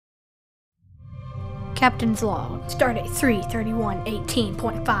Captain's log. Stardate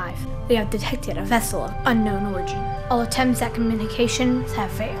 33118.5. We have detected a vessel of unknown origin. All attempts at communications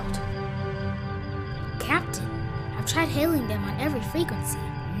have failed. Captain, I've tried hailing them on every frequency.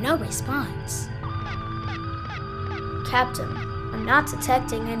 No response. Captain, I'm not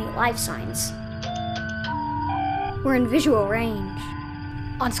detecting any life signs. We're in visual range.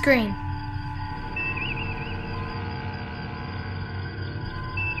 On screen.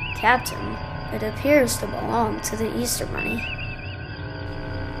 Captain, it appears to belong to the Easter Bunny.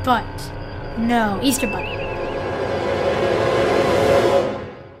 But no Easter Bunny.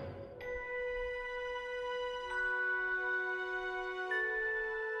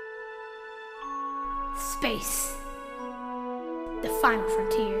 Space. The final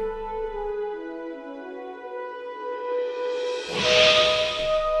frontier.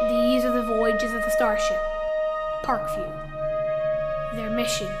 These are the voyages of the starship, Parkview. Their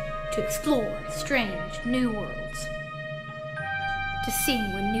mission, to explore strange new worlds. To see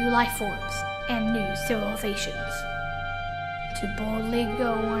with new life forms and new civilizations. To boldly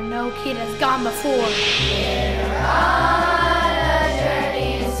go where no kid has gone before. We're on a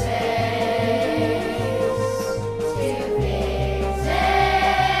journey in space to visit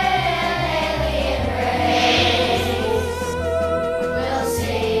an alien race. We'll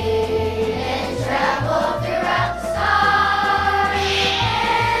sing and travel throughout the stars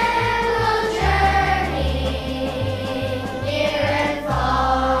and we'll journey near and far.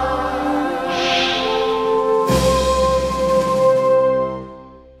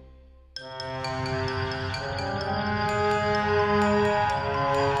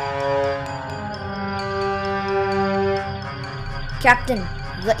 Captain,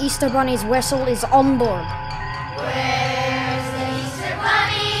 the Easter Bunny's vessel is on board. Where's the Easter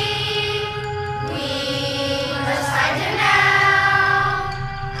Bunny? We must find him now.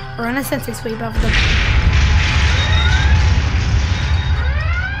 Run a sensor sweep over them.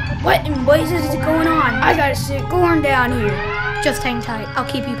 What in blazes is going on? I gotta sit Gorn down here. Just hang tight. I'll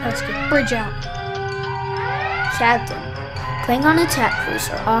keep you posted. Bridge out. Captain, Klingon attack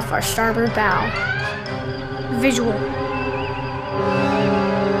cruiser off our starboard bow. Visual.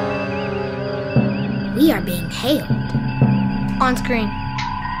 We are being hailed. On screen.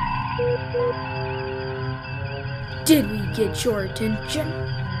 Did we get your attention?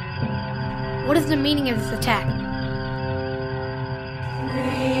 What is the meaning of this attack?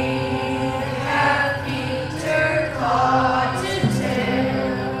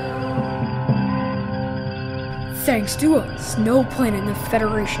 Thanks to us, no planet in the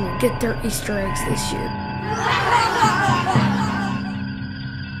Federation will get their Easter eggs this year.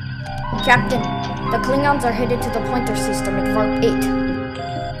 Captain, the Klingons are headed to the pointer system at Varp 8.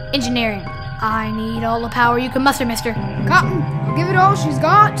 Engineering. I need all the power you can muster, mister. Cotton, I'll give it all she's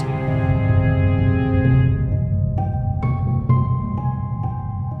got.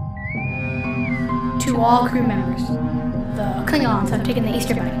 To all crew members, the Klingons have taken the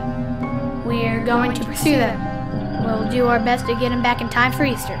Easter Bunny. We're going to pursue them. We'll do our best to get him back in time for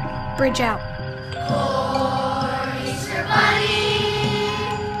Easter. Bridge out. Poor Easter Bunny,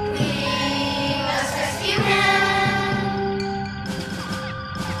 we must rescue him.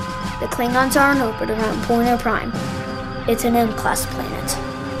 The Klingons are in orbit around Pointer Prime. It's an M-class planet.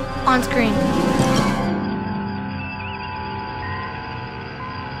 On screen.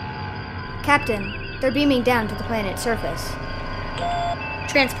 Captain, they're beaming down to the planet's surface.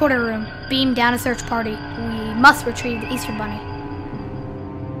 Transporter room. Beam down a search party. We must retrieve the Easter Bunny.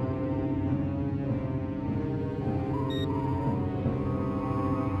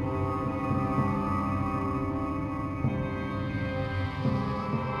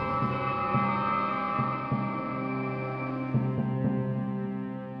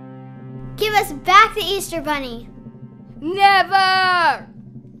 Give us back the Easter Bunny. Never!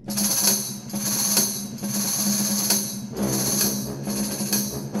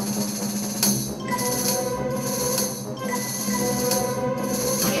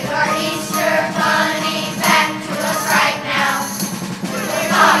 Our Easter Bunny back to us right now. We're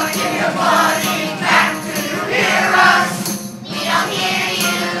not give your bunny back. Do you hear us? We don't hear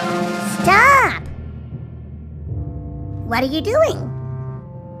you. Stop! What are you doing?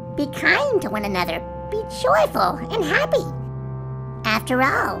 Be kind to one another. Be joyful and happy. After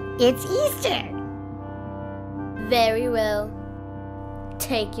all, it's Easter. Very well.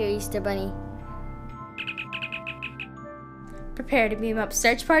 Take your Easter Bunny. Prepare to beam up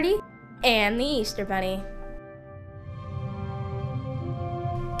search party and the Easter Bunny.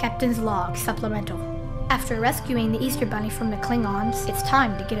 Captain's log supplemental. After rescuing the Easter Bunny from the Klingons, it's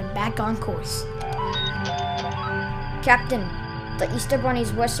time to get him back on course. Captain, the Easter Bunny's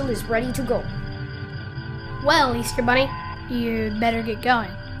vessel is ready to go. Well, Easter Bunny, you'd better get going.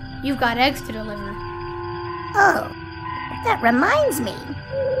 You've got eggs to deliver. Oh, that reminds me.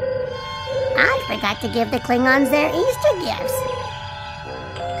 I forgot to give the Klingons their Easter gifts.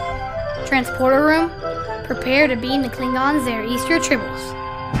 Transporter room, prepare to beam the Klingons their Easter tribbles.